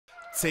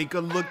take a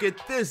look at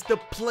this, the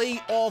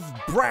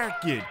playoff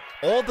bracket.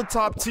 All the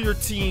top tier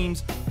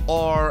teams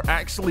are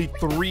actually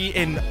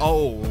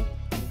 3-0,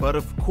 but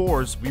of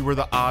course we were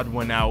the odd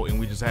one out and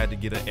we just had to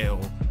get an L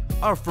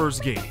our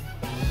first game.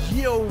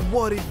 Yo,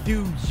 what it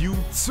do,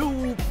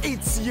 YouTube?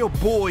 It's your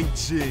boy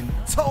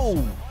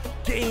Gento.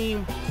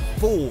 Game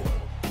 4,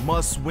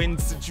 must-win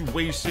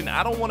situation.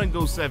 I don't want to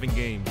go 7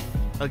 games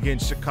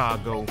against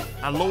Chicago.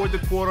 I lowered the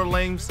quarter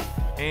lengths,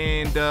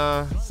 and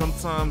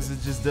sometimes it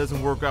just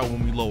doesn't work out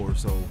when we lower.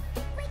 So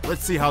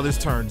let's see how this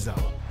turns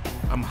out.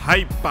 I'm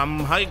hype.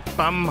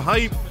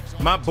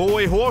 My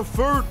boy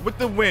Horford with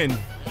the win.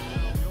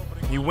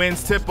 He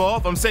wins tip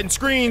off. I'm setting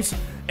screens,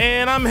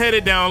 and I'm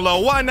headed down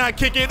low. Why not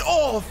kick it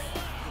off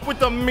with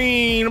the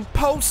mean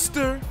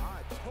poster?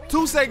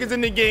 2 seconds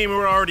in the game,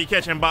 we're already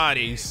catching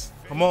bodies.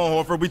 Come on,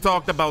 Horford. We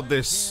talked about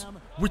this.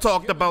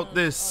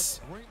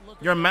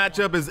 Your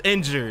matchup is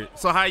injured.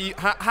 So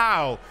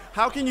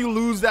how can you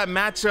lose that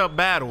matchup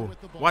battle?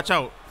 Watch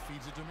out.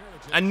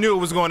 I knew it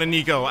was going to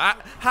Nico.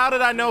 How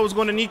did I know it was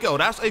going to Nico?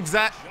 That's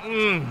exact.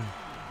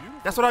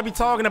 That's what I be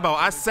talking about.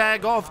 I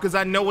sag off because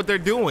I know what they're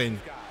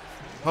doing.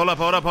 Hold up.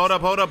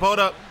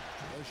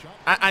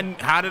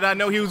 How did I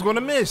know he was going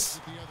to miss?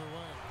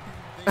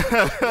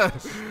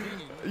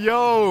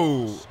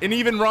 Yo, and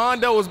even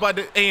Rondo was about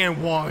to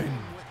and one.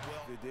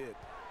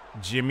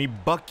 Jimmy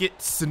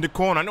buckets in the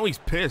corner. I know he's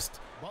pissed.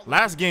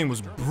 Last game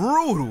was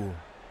brutal.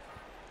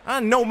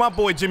 I know my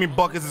boy Jimmy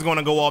buckets is going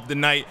to go off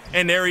tonight,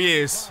 and there he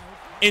is.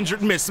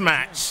 Injured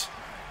mismatch.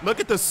 Look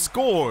at the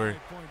score.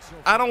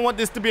 I don't want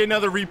this to be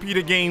another repeat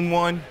of game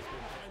 1.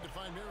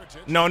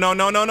 No,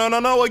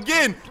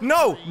 again.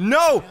 No.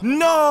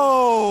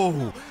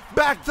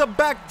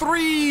 Back-to-back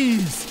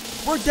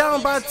threes. We're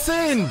down by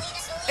 10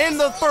 in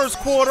the first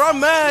quarter.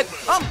 I'm mad.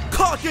 I'm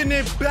cocking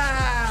it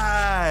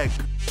back.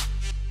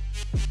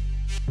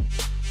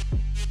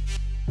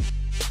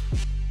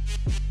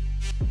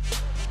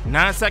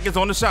 Nine seconds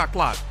on the shot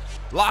clock.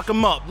 Lock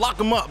him up. Lock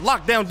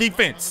down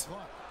defense.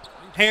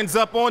 Hands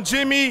up on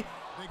Jimmy.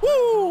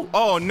 Woo!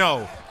 Oh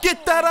no.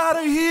 Get that out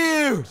of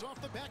here.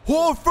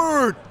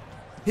 Horford.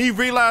 He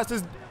realized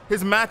his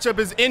matchup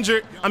is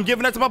injured. I'm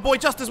giving that to my boy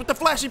Justice with the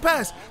flashy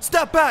pass.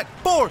 Step back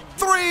for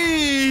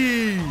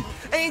 3.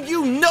 And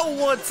you know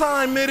what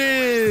time it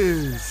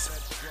is.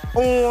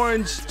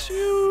 Orange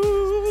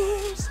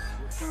juice.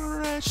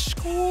 Fresh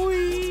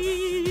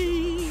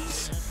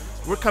squeeze.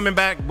 We're coming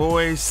back,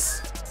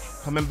 boys.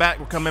 We're coming back.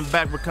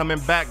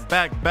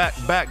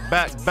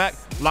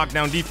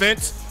 Lockdown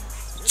defense.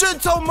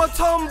 Gento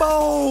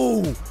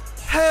Matumbo.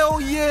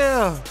 Hell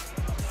yeah.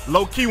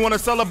 Low key want to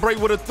celebrate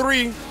with a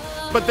 3.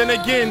 But then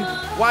again,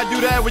 why do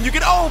that when you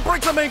can,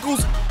 break some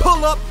ankles,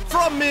 pull up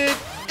from it.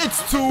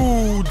 It's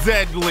too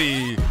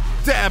deadly.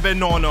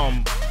 Dabbing on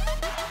them.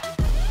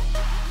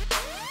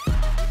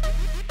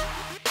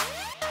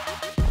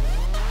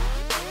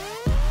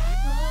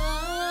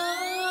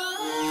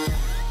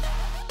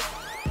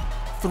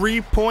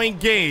 Three-point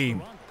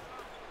game.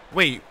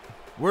 Wait,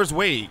 where's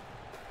Wade?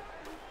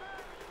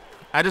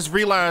 I just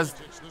realized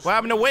what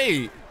happened to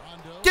Wade.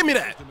 Give me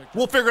that.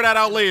 We'll figure that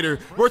out later.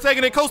 We're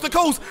taking it coast to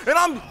coast, and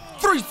I'm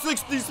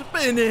 360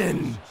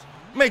 spinning.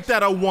 Make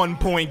that a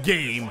 1-point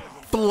game.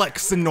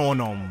 Flexing on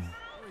them.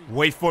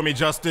 Wait for me,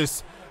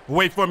 Justice.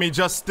 Let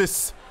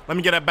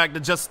me get it back to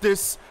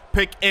Justice.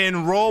 Pick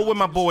and roll with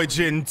my boy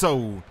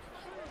Gento.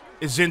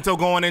 Is Gento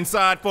going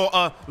inside for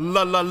a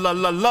la?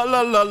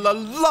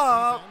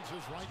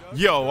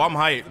 Yo, I'm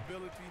hyped.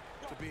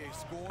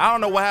 I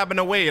don't know what happened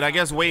to Wade. I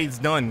guess Wade's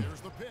done.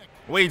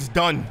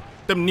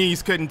 Them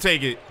knees couldn't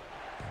take it.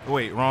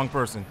 Wait, wrong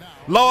person.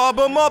 Lob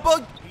him up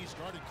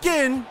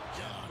again.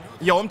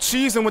 Yo, I'm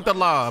cheesing with the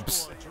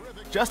lobs.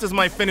 Justice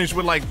might finish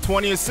with like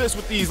 20 assists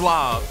with these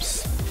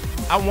lobs.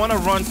 I want to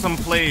run some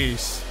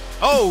plays.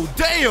 Oh,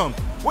 damn.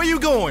 Where you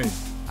going?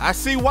 I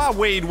see why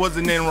Wade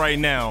wasn't in right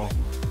now.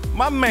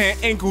 My man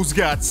ankles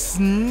got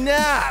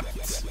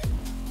snapped.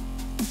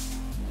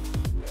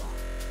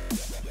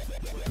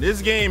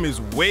 This game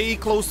is way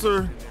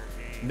closer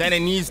than it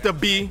needs to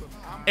be.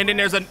 And then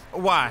there's a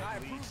why?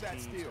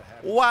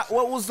 What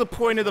was the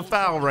point of the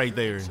foul right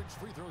there?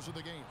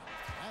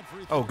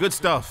 Oh, good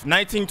stuff.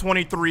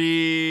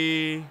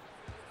 1923.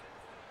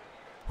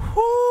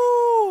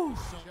 Whoo!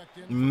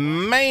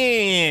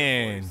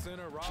 Man.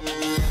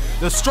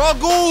 The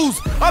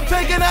struggles. I'm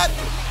taking that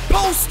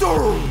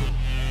poster.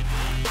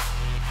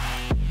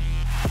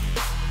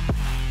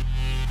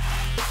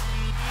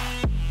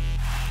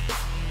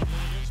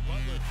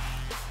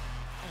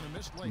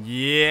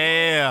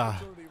 Yeah.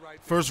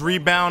 First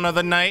rebound of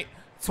the night.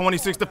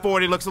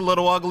 26-40 looks a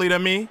little ugly to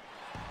me.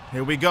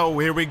 Here we go.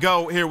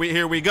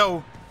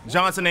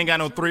 Johnson ain't got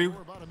no 3.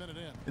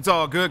 It's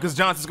all good because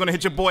Johnson's going to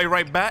hit your boy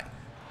right back.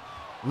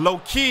 Low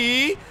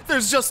key.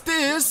 There's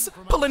Justice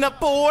pulling up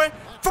for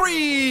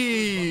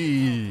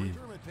 3.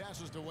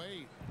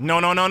 No.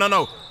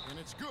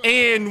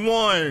 And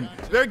 1.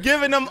 They're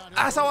giving them.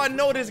 That's how I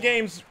know this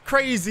game's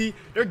crazy.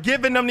 They're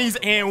giving them these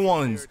and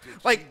 1s.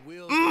 Like,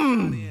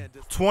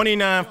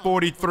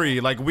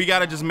 29-43. Like, we got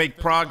to just make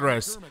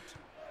progress.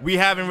 we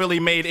haven't really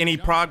made any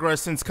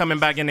progress since coming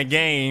back in the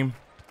game.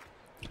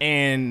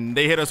 And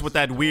they hit us with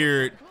that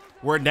weird,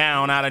 we're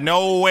down out of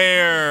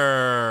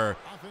nowhere.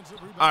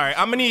 All right,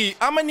 I'm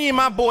gonna need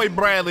my boy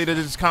Bradley to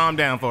just calm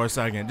down for a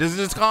second.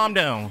 Just calm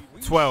down.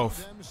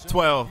 12,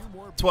 12,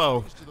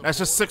 12. That's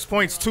just 6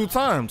 points 2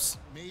 times.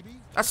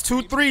 That's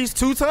 2 threes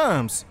 2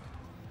 times.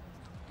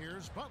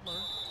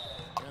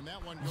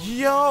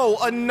 Yo,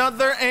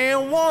 another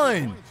and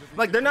one.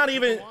 Like they're not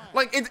even,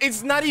 like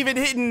it's not even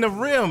hitting the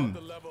rim.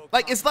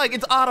 Like it's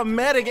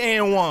automatic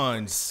and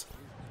ones.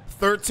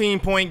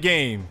 13-point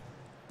game.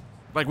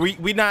 Like we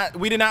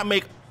did not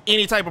make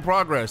any type of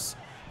progress,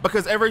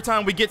 because every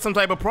time we get some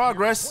type of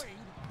progress,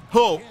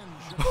 he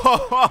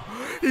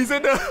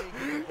did a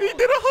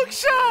hook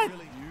shot.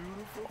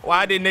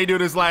 Why didn't they do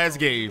this last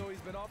game?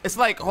 It's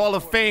like Hall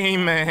of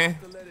Fame, man.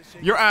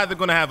 You're either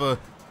gonna have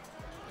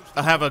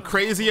a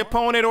crazy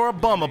opponent or a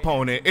bum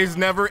opponent. It's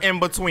never in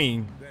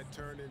between.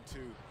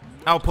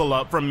 I'll pull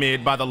up from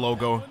mid by the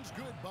logo.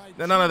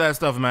 None of that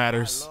stuff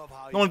matters.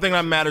 The only thing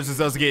that matters is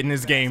us getting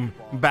this game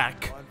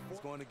back.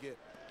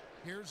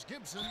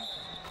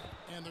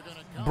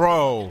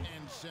 Bro,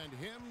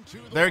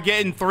 they're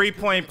getting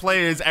 3-point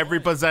plays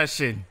every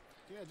possession.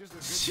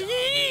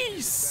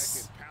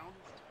 Jeez.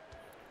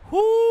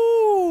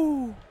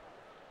 Whoo.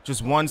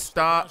 Just one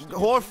stop.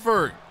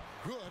 Horford,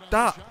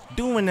 stop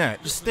doing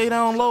that. Just stay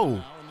down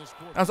low.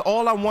 That's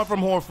all I want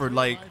from Horford.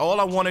 Like, all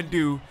I want to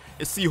do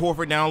is see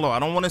Horford down low. I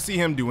don't want to see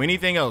him do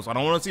anything else. I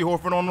don't want to see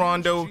Horford on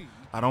Rondo.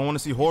 I don't want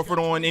to see Horford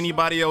on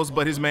anybody else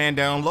but his man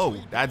down low.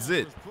 That's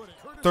it.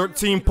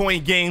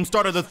 13-point game,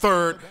 start of the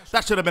third.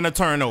 That should have been a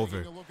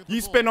turnover.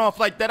 You spin off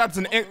like that, that's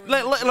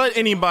let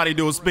anybody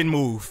do a spin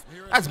move.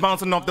 That's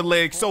bouncing off the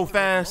leg so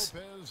fast.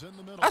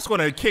 That's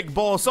going to kick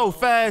ball so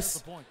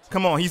fast.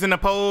 Come on, he's in the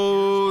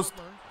post.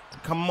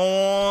 Come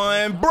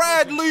on,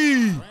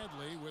 Bradley.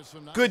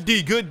 Good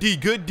D, good D,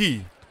 good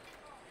D.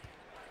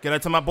 Get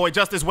out to my boy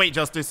Justice. Wait,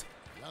 Justice.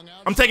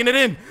 I'm taking it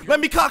in. Let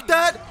me cock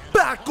that.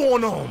 Back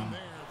on him.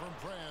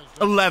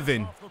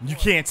 11. You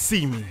can't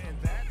see me.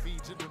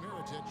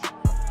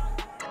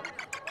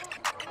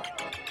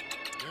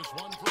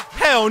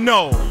 Hell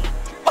no.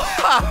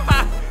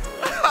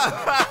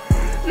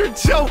 You're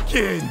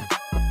joking.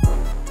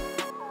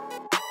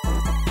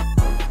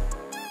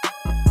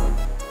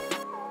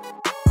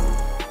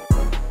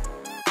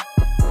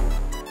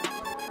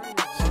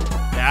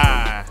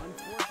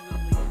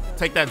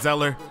 Take that,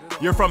 Zeller.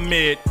 You're from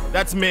mid.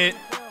 That's mid.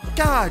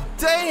 God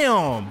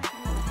damn.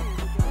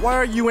 Why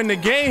are you in the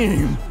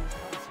game?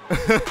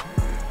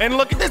 And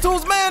look at this.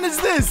 Whose man is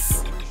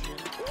this?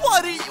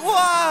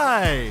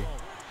 Why?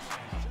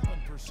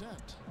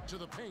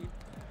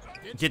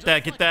 Get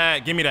that, get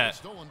that. Give me that.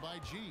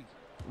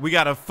 We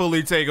got to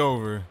fully take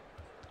over.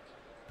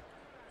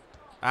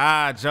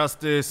 Ah,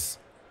 Justice.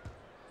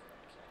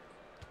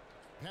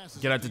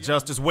 Get out to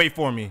Justice. Wait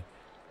for me.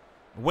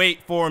 Wait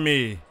for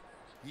me.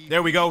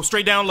 There we go.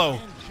 Straight down low.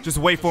 Just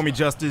wait for me,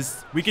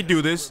 Justice. We can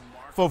do this.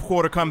 Fourth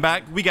quarter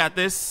comeback. We got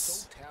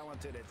this.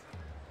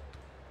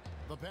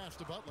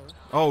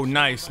 Oh,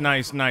 nice,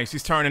 nice, nice.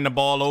 He's turning the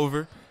ball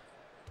over.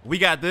 We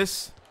got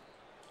this.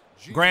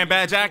 Grand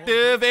badge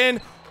active, and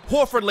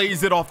Horford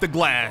lays it off the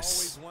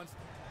glass.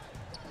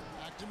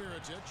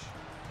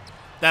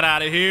 That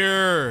out of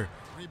here.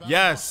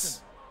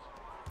 Yes.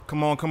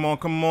 Come on, come on,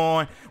 come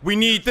on. We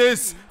need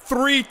this.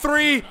 3,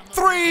 3,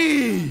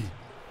 3.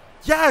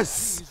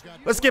 Yes.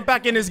 Let's get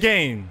back in this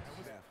game.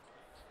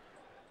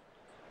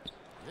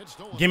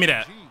 Give me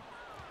that.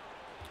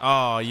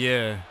 Oh,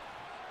 yeah.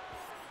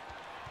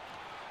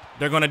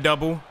 They're going to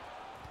double.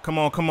 Come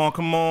on, come on,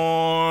 come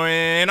on.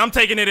 And I'm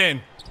taking it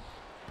in.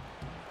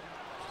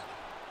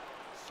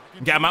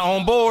 Got my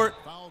own board.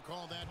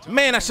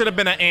 Man, that should have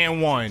been an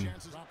and one.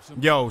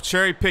 Yo,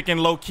 cherry picking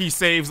low-key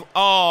saves.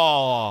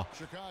 Oh,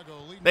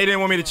 they didn't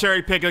want me to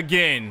cherry pick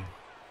again.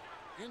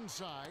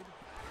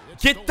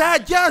 Get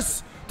that,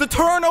 yes. The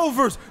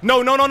turnovers.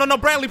 No, no, no, no, no,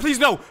 Bradley, please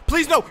no.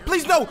 Please no,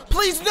 please no,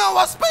 please no.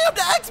 I spammed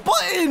the X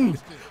button.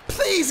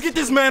 Please get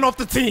this man off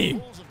the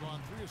team.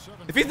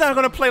 If he's not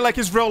going to play like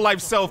his real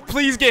life self,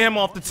 please get him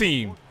off the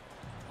team.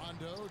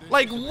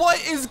 Like,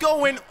 what is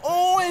going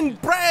on,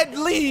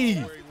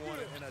 Bradley?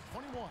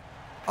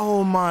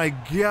 Oh, my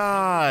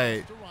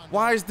God.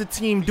 Why is the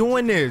team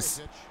doing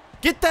this?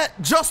 Get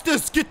that,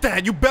 Justice. Get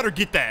that. You better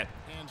get that.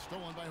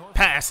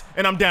 Pass,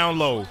 and I'm down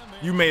low.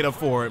 You made up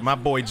for it, my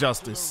boy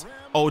Justice.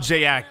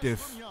 OJ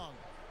active.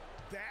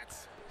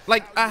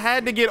 Like, I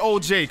had to get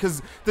OJ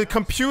because the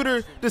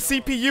computer, the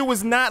CPU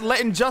was not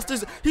letting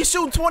Justice. He's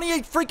shooting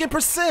 28 freaking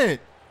 %.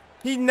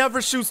 He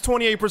never shoots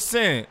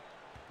 28%.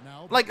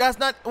 Like, that's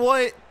not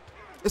what.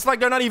 It's like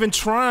they're not even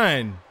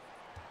trying.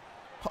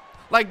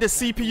 Like, the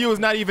CPU is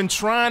not even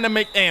trying to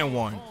make and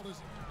one.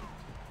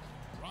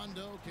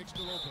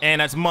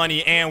 And that's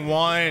money and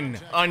one.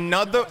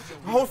 Another.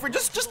 Horford,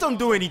 just don't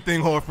do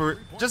anything, Horford.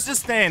 Just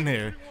stand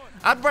there.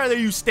 I'd rather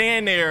you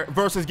stand there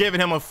versus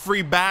giving him a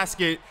free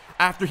basket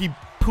after he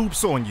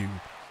poops on you.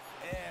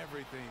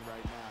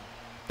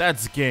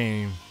 That's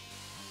game.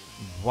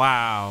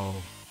 Wow.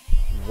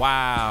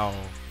 Wow.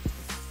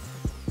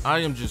 I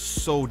am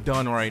just so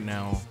done right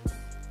now.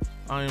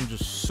 I am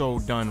just so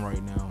done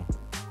right now.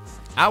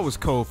 I was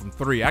cold from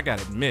 3, I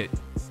gotta admit.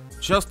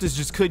 Justice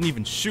just couldn't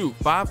even shoot.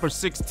 5 for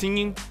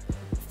 16.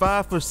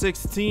 5 for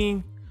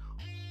 16.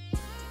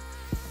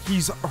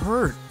 He's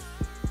hurt.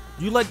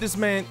 You let this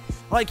man,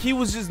 like he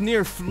was just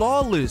near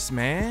flawless,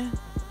 man.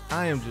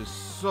 I am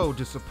just so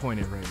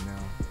disappointed right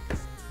now.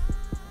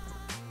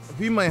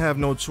 We might have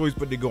no choice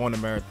but to go on a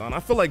marathon. I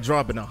feel like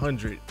dropping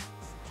 100.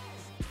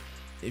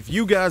 If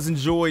you guys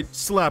enjoyed,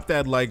 slap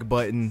that like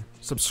button.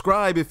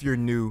 Subscribe if you're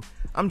new.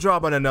 I'm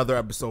dropping another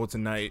episode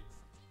tonight.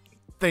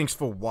 Thanks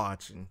for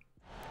watching.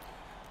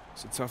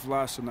 It's a tough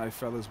loss tonight,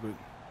 fellas, but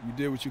you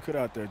did what you could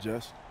out there,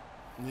 Jess.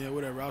 Yeah,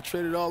 whatever. I'll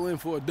trade it all in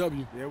for a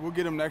W. Yeah, we'll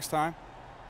get him next time.